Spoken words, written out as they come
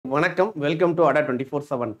வணக்கம், welcome to அடா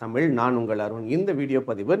 24/7 தமிழ். நான் உங்கள் அருண். இந்த வீடியோ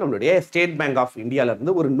பதிவு நம்மளுடைய ஸ்டேட் பேங்க் ஆஃப் இந்தியால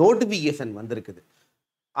இருந்து ஒரு நோட்டிபிகேஷன் வந்திருக்குது.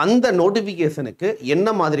 அந்த நோட்டிபிகேஷனுக்கு என்ன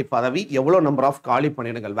மாதிரி பதவி, எவ்வளவு நம்பர் ஆஃப் காலி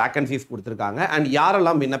பணியிடங்கள் வேகன்சிஸ் கொடுத்துருக்காங்க அண்ட்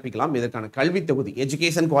யாரெல்லாம் விண்ணப்பிக்கலாம், இதற்கான கல்வி தொகுதி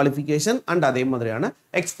எஜுகேஷன் குவாலிஃபிகேஷன் அண்ட் அதே மாதிரியான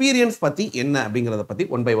எக்ஸ்பீரியன்ஸ் பத்தி என்ன அப்படிங்கிறத பத்தி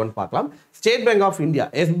ஒன் பை ஒன் பார்க்கலாம். ஸ்டேட் பேங்க் ஆஃப் இந்தியா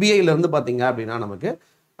SBIல இருந்து பாத்தீங்க அப்படின்னா நமக்கு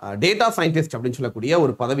டேட்டா சயின்டிஸ்ட் அப்படின்னு சொல்லக்கூடிய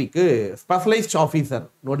ஒரு பதவிக்கு ஸ்பெஷலைஸ்ட் ஆஃபீஸர்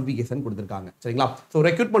நோட்டிஃபிகேஷன் கொடுத்துருக்காங்க. சரிங்களா? So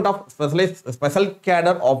recruitment of special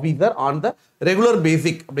cadre officer on the regular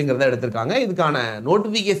பேசிக் அப்படிங்கிறத எடுத்திருக்காங்க. இதுக்கான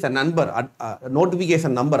நோட்டிஃபிகேஷன்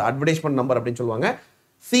நம்பர் அட்வர்டைஸ்மெண்ட் நம்பர் அப்படின்னு சொல்லுவாங்க.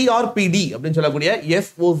 CRPD அப்படின்னு சொல்லக்கூடிய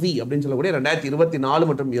SOC அப்படின்னு சொல்லக்கூடிய 2024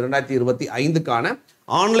 மற்றும் 2025க்கான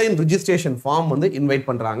ஆன்லைன் ரிஜிஸ்ட்ரேஷன் ஃபார்ம் வந்து இன்வைட்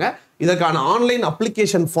பண்றாங்க. இதற்கான online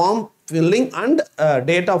application form filling and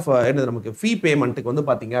date of நமக்கு ஃபீ பேமெண்ட்டுக்கு வந்து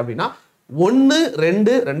பாத்தீங்க அப்படின்னா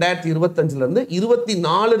 1/2/2025 இருந்து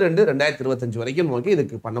 24/2/2025 வரைக்கும் நமக்கு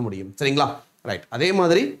இதுக்கு பண்ண முடியும். சரிங்களா? ரைட். அதே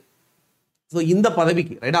மாதிரி இந்த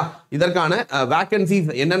பதவிக்கு ரைட்டா இதற்கான வேகன்சிஸ்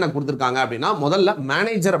என்னென்ன கொடுத்துருக்காங்க அப்படின்னா, முதல்ல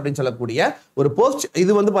மேனேஜர் அப்படின்னு சொல்லக்கூடிய ஒரு போஸ்ட்,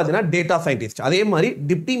 இது வந்து பார்த்தீங்கன்னா டேட்டா சயின்டிஸ்ட். அதே மாதிரி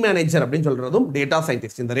டிப்டி மேனேஜர் அப்படின்னு சொல்றதும் டேட்டா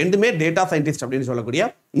சயின்டிஸ்ட். இந்த ரெண்டுமே டேட்டா சயின்டிஸ்ட் அப்படின்னு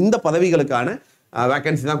சொல்லக்கூடிய இந்த பதவிகளுக்கான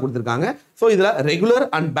வேகன்சி தான் கொடுத்துருக்காங்க. ஸோ இதில் ரெகுலர்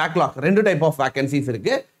அண்ட் பேக்லாக் ரெண்டு டைப் ஆஃப் வேகன்சிஸ்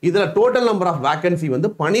இருக்கு. இதில் டோட்டல் நம்பர் ஆஃப் வேகன்சி வந்து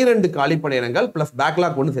 12 காலி பணியிடங்கள் பிளஸ்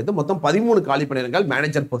பேக்லாக் ஒன்று சேர்த்து மொத்தம் 13 காலி பணியிடங்கள்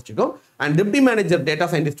manager போஸ்ட்டுக்கும். And deputy manager data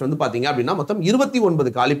scientist வந்து பார்த்தீங்க அப்படின்னா மொத்தம்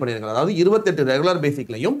 29 காலி பணியிடங்கள், அதாவது 28 ரெகுலர்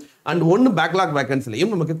பேசிக்லையும் அண்ட் 1 பேக்லாக்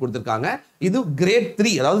வேகன்சிலையும் நமக்கு கொடுத்துருக்காங்க. இது கிரேட்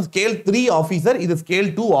 3, அதாவது ஸ்கேல் 3 ஆஃபீஸர், இது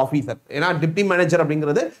ஸ்கேல் 2 ஆஃபீஸர். ஏன்னா டிப்டி மேனேஜர்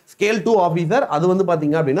அப்படிங்கிறது ஸ்கேல் 2 ஆஃபீஸர், அது வந்து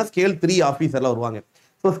பார்த்தீங்க அப்படின்னா ஸ்கேல் 3 ஆஃபீஸர்ல வருவாங்க.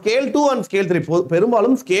 ஸோ ஸ்கேல் 2 அண்ட் ஸ்கேல் 3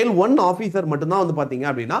 பெரும்பாலும் ஸ்கேல் 1 ஆஃபீஸர் மட்டும்தான் வந்து பார்த்தீங்க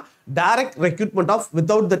அப்படின்னா direct recruitment of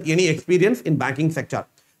without that any experience in banking sector.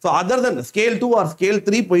 So other then scale 2 R scale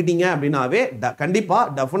 3 போயிட்டீங்க அப்படின்னாவே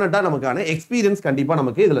டெஃபினட்டா நமக்கான எக்ஸ்பீரியன்ஸ் கண்டிப்பா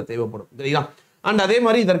நமக்கு இதுல தேவைப்படும். சரிங்களா? அண்ட் அதே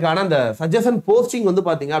மாதிரி இதற்கான அந்த சஜஷன் போஸ்டிங் வந்து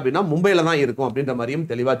பாத்தீங்க அப்படின்னா மும்பைல தான் இருக்கும் அப்படின்ற மாதிரியும்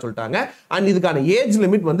தெளிவா சொல்லிட்டாங்க. அண்ட் இதுக்கான ஏஜ்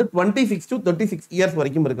லிமிட் வந்து 26 to 36 இயர்ஸ்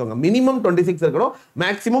வரைக்கும் இருக்காங்க. மினிமம் 26 இருக்கணும்,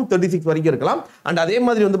 மேக்ஸிமம் 36 வரைக்கும் இருக்கலாம். அண்ட் அதே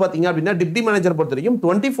மாதிரி வந்து பாத்தீங்க அப்படின்னா டிப்டி மேனேஜர் பொறுத்த வரைக்கும்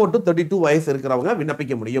 24 to 32 வயசு இருக்கிறவங்க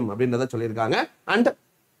விண்ணப்பிக்க முடியும் அப்படின்றத சொல்லியிருக்காங்க. அண்ட்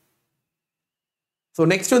ஸோ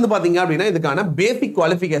நெக்ஸ்ட் வந்து பாத்தீங்க அப்படின்னா இதுக்கான பேசிக்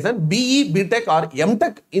qualification BE, BTech R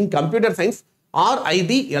MTech in computer science or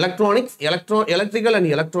IT, electronics, electrical and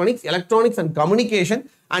electronics, electronics and communication,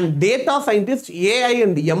 and data scientist, AI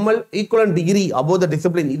and ML equivalent degree above the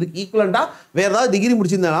discipline. இதுக்கு ஈக்குவலண்டா வேற ஏதாவது degree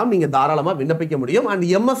முடிச்சிருந்தாலும் நீங்க தாராளமா விண்ணப்பிக்க முடியும். அண்ட்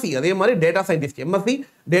MSc அதே மாதிரி data scientist, MSc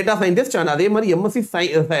data scientist and அதே மாதிரி MSc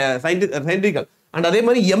சயின்டிபிக்கல் அண்ட் அதே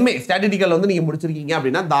மாதிரி MA ஸ்டாட்டிஸ்டிக்கல் வந்து நீங்க முடிச்சிருக்கீங்க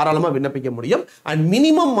அப்படின்னா தாராளமா விண்ணப்பிக்க முடியும். அண்ட்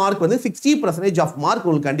மினிமம் மார்க் வந்து 60% ஆஃப் மார்க்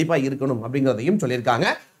உங்களுக்கு கண்டிப்பா இருக்கணும் அப்படிங்கிறதையும் சொல்லியிருக்காங்க.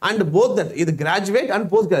 அண்ட் போத் தட் இது graduate and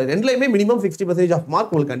post ரெண்டுலயுமே minimum 60% of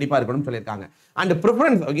mark உங்களுக்கு கண்டிப்பா இருக்கணும்னு சொல்லியிருக்காங்க. அண்ட்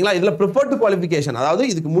ப்ரிஃபரன்ஸ் ஓகேங்களா, இதுல ப்ரிஃபர்ட் குவாலிஃபிகேஷன், அதாவது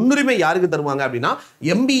இதுக்கு முன்னுரிமை யாருக்கு தருவாங்க அப்படின்னா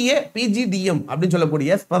MBA PGDM அப்படின்னு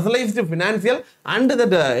சொல்லக்கூடிய specialised financial and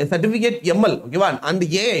that certificate ML ஓகேவா and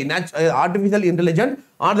AI artificial intelligent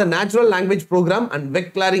R the natural language program and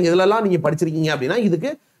வெக் கிளாரிங் இதெல்லாம் நீங்க படிச்சிருக்கீங்க அப்படின்னா இதுக்கு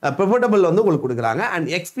ப்ரிஃபர்டபிள் வந்து உங்களுக்கு கொடுக்குறாங்க. அண்ட்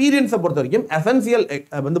எக்ஸ்பீரியன்ஸை பொறுத்த வரைக்கும் எசென்சியல்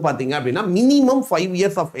வந்து பாத்தீங்க அப்படின்னா மினிமம் 5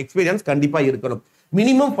 இயர்ஸ் ஆஃப் எக்ஸ்பீரியன்ஸ் கண்டிப்பா இருக்கணும்.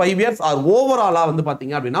 மினிமம் 5 இயர்ஸ் ஆர் ஓவராலா வந்து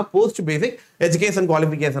பாத்தீங்க அப்படின்னா போஸ்ட் பேசிக் எஜுகேஷன்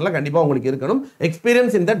குவாலிஃபிகேஷன்ல கண்டிப்பா உங்களுக்கு இருக்கணும்.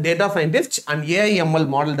 Experience in the data scientist and AI ML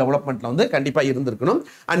model டெவலப்மெண்ட்ல வந்து கண்டிப்பா இருந்திருக்கணும்.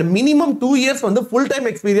 அண்ட் மினிமம் 2 இயர்ஸ் வந்து full time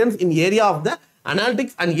experience in area of the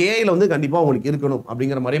analytics and ஏஐல வந்து கண்டிப்பா உங்களுக்கு இருக்கணும்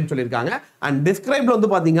அப்படிங்கிற மாதிரியும் சொல்லியிருக்காங்க. அண்ட் டிஸ்கிரைப்ல வந்து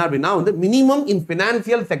பாத்தீங்க அப்படின்னா வந்து minimum in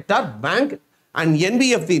financial sector, bank and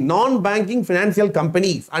NBFC நான் banking financial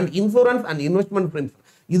companies and insurance and investment friends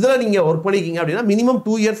இதுல நீங்க ஒர்க் பண்ணிக்கீங்க அப்படின்னா மினிமம்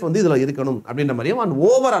 2 இயர்ஸ் வந்து இதுல இருக்கணும் அப்படின்ற மாதிரியும் அண்ட்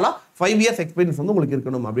ஓவராலா 5 இயர்ஸ் எக்ஸ்பீரியன்ஸ் வந்து உங்களுக்கு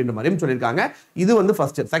இருக்கணும் அப்படின்ற மாதிரியும் சொல்லியிருக்காங்க. இது வந்து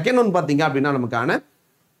ஃபர்ஸ்ட். செகண்ட் ஒன் பாத்தீங்க அப்படின்னா நமக்கான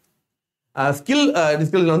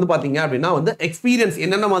ஸ்கில் வந்து பாத்தீங்க அப்படின்னா வந்து எக்ஸ்பீரியன்ஸ்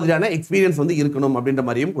என்னென்ன மாதிரியான எக்ஸ்பீரியன்ஸ் வந்து இருக்கணும் அப்படின்ற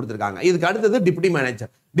மாதிரியும் கொடுத்துருக்காங்க. இதுக்கு அடுத்தது டிப்டி மேனேஜர்.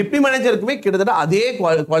 டிப்டி மேனேஜருக்குமே கிட்டத்தட்ட அதே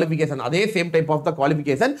குவாலிஃபிகேஷன், அதே same type of the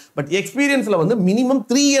qualification, but எக்ஸ்பீரியன்ஸ்ல வந்து மினிமம்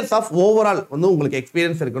 3 இயர்ஸ் ஆஃப் ஓவரால் வந்து உங்களுக்கு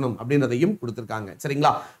எக்ஸ்பீரியன்ஸ் இருக்கணும் அப்படின்றதையும் கொடுத்துருக்காங்க.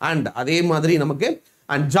 சரிங்களா? அண்ட் அதே மாதிரி நமக்கு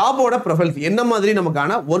அண்ட் ஜாபோட ப்ரொஃபைல்ஸ் என்ன மாதிரி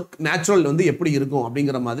நமக்கான ஒர்க் நேச்சுரல் வந்து எப்படி இருக்கும்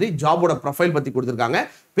அப்படிங்கிற மாதிரி ஜாபோட ப்ரொஃபைல் பத்தி கொடுத்துருக்காங்க.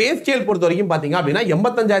 பே ஸ்கேல் பொறுத்த வரைக்கும் பாத்தீங்க அப்படின்னா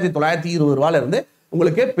 85,920 ரூபாயில இருந்து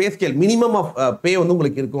உங்களுக்கு pay scale minimum of pay வந்து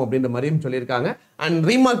உங்களுக்கு இருக்கும் அப்படின்ற மாதிரியும் சொல்லியிருக்காங்க. அண்ட்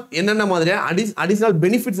ரீமார்க் என்னென்ன மாதிரியான அடிஷனல்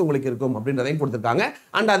பெனிஃபிட்ஸ் உங்களுக்கு இருக்கும் அப்படின்றதையும் கொடுத்துருக்காங்க.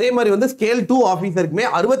 அண்ட் அதே மாதிரி வந்து ஸ்கேல் 2 ஆஃபீஸருக்குமே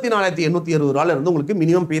 64,860 ரூபாயில இருந்து உங்களுக்கு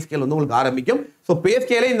மினிமம் பே ஸ்கேல் வந்து உங்களுக்கு ஆரம்பிக்கும். ஸோ பே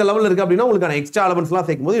ஸ்கேலே இந்த லெவலில் இருக்கு அப்படின்னா உங்களுக்கான எக்ஸ்ட்ரா அலவன்ஸ்லாம்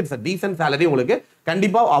சேர்க்கும் போது இட்ஸ் டீசென்ட் சேலரி உங்களுக்கு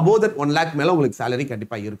கண்டிப்பா அபோவ் தட் 1 lakh மேல உங்களுக்கு சேலரி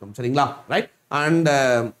கண்டிப்பா இருக்கும். சரிங்களா? ரைட். அண்ட்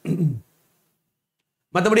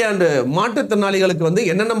மற்றபடி அந்த மாற்றுத்திறனாளிகளுக்கு வந்து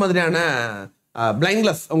என்னென்ன மாதிரியான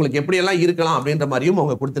பிளைண்ட்லெஸ் உங்களுக்கு எப்படியெல்லாம் இருக்கலாம் அப்படின்ற மாதிரியும்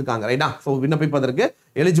அவங்க கொடுத்துருக்காங்க ரைட்டா. ஸோ விண்ணப்பிப்பதற்கு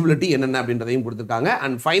எலிஜிபிலிட்டி என்னென்ன அப்படின்றதையும் கொடுத்துருக்காங்க.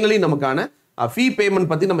 அண்ட் ஃபைனலி நமக்கான ஃபீ பேமெண்ட்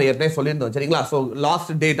பற்றி நம்ம ஏற்கனவே சொல்லியிருந்தோம் சரிங்களா. So last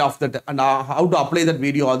date of that and how to apply that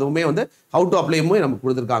video அதுவுமே வந்து ஹவு டு அப்ளையுமே நமக்கு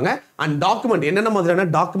கொடுத்துருக்காங்க. அண்ட் டாக்குமெண்ட் என்னென்ன மாதிரியான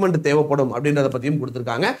டாக்குமெண்ட் தேவைப்படும் அப்படின்றத பற்றியும்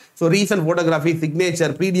கொடுத்துருக்காங்க. So recent photography,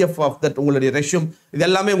 signature, PDF of that உங்களுடைய ரெஷ்யூம் இது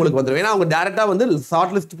எல்லாமே உங்களுக்கு வந்துடும். ஏன்னா அவங்க டேரெக்டாக வந்து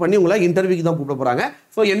ஷார்ட் லிஸ்ட் பண்ணி உங்களை இன்டர்வியூக்கு தான் கூப்பிட போகிறாங்க.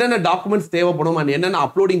 ஸோ என்னென்ன டாக்குமெண்ட்ஸ் தேவைப்படும் அண்ட் என்னென்ன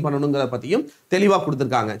அப்லோடிங் பண்ணணுங்கிறத பற்றியும் தெளிவாக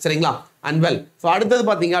கொடுத்துருக்காங்க சரிங்களா. அண்ட் வெல் ஸோ அடுத்தது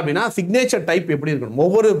பார்த்தீங்க அப்படின்னா சிக்னேச்சர் டைப் எப்படி இருக்கணும்,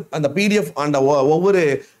 ஒவ்வொரு அந்த பிடிஎஃப் அந்த ஒவ்வொரு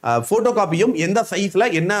ஃபோட்டோ காப்பியும் எந்த சைஸில்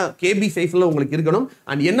என்ன கேபி சைஸில் உங்களுக்கு இருக்கணும்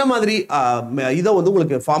அண்ட் என்ன மாதிரி இதை வந்து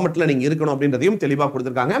உங்களுக்கு ஃபார்மெட்டில் நீங்கள் இருக்கணும் அப்படின்றதையும் தெளிவாக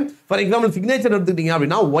கொடுத்துருக்காங்க. ஃபார் எக்ஸாம்பிள் சிக்னேச்சர் எடுத்துக்கிட்டீங்க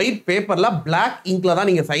அப்படின்னா ஒயிட் பேப்பரில் பிளாக் இங்க்ல தான்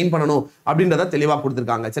நீங்கள் சைன் பண்ணணும் அப்படின்றத தெளிவாக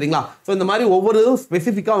கொடுத்துருக்காங்க சரிங்களா. ஸோ இந்த மாதிரி ஒவ்வொரு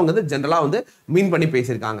ஸ்பெசிஃபிக்காக அவங்க வந்து ஜென்ரலாக வந்து மீன் பண்ணி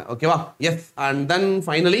பேசியிருக்காங்க ஓகேவா. Yes and then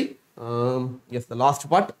finally S the last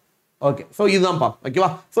part okay. So இதுதான்ப்பா ஓகேவா.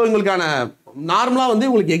 ஸோ உங்களுக்கான நார்மலாக வந்து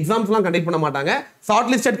உங்களுக்கு எக்ஸாம்ஸ்லாம் கண்டக்ட் பண்ண மாட்டாங்க. ஷார்ட்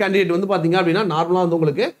லிஸ்டட் கேண்டிடேட் வந்து பார்த்தீங்க அப்படின்னா நார்மலாக வந்து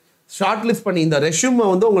உங்களுக்கு ஷார்ட் லிஸ்ட் பண்ணி இந்த ரெஷ்யூமை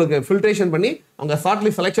வந்து உங்களுக்கு ஃபில்ட்ரேஷன் பண்ணி அவங்க ஷார்ட்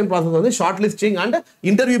லிஸ்ட் செலெக்ஷன் ப்ராசஸ் வந்து short listing and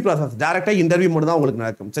interview process டேரக்டாக இன்டர்வியூ மட்டும் தான் உங்களுக்கு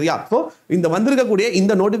நடக்கும் சரியா. ஸோ இந்த வந்திருக்கக்கூடிய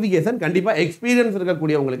இந்த நோட்டிஃபிகேஷன் கண்டிப்பாக எக்ஸ்பீரியன்ஸ்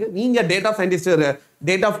இருக்கக்கூடியவங்களுக்கு நீங்கள் டேட்டா சயின்டிஸ்ட்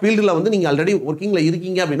டேட்டா ஃபீல்டில் வந்து நீங்கள் ஆல்ரெடி ஒர்க்கிங்கில்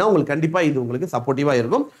இருக்கீங்க அப்படின்னா உங்களுக்கு கண்டிப்பாக இது உங்களுக்கு சப்போர்ட்டிவாக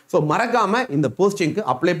இருக்கும். ஸோ மறக்காமல் இந்த போஸ்டிங்க்கு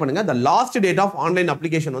அப்ளை பண்ணுங்கள். The last date of online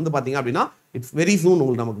application வந்து பார்த்தீங்க அப்படின்னா இட்ஸ் வெரி சூன்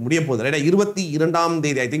உங்களுக்கு நமக்கு முடிய போகுது ரைட்டா. 22ஆம்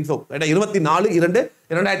தேதி ஐ திங்க் ஸோ ரைட்டா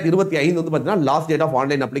 24/2/2025 வந்து பார்த்தீங்கன்னா last date of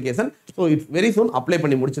online application. So it's very soon apply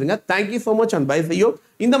பண்ணி முடிச்சிருங்க. Thank you so much and by செய்யோ.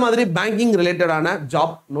 இந்த மாதிரி பேங்கிங் ரிலேட்டடான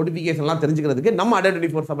ஜாப் நோட்டிஃபிகேஷன்லாம் தெரிஞ்சுக்கிறதுக்கு நம்ம Adda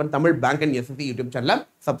 24/7 Tamil bank and SSC YouTube சேனலை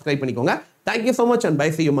சப்ஸ்கிரைப் பண்ணிக்கோங்க. Thank you so much and by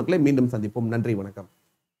செய்யோ மக்களை மீண்டும் சந்திப்போம். நன்றி வணக்கம்.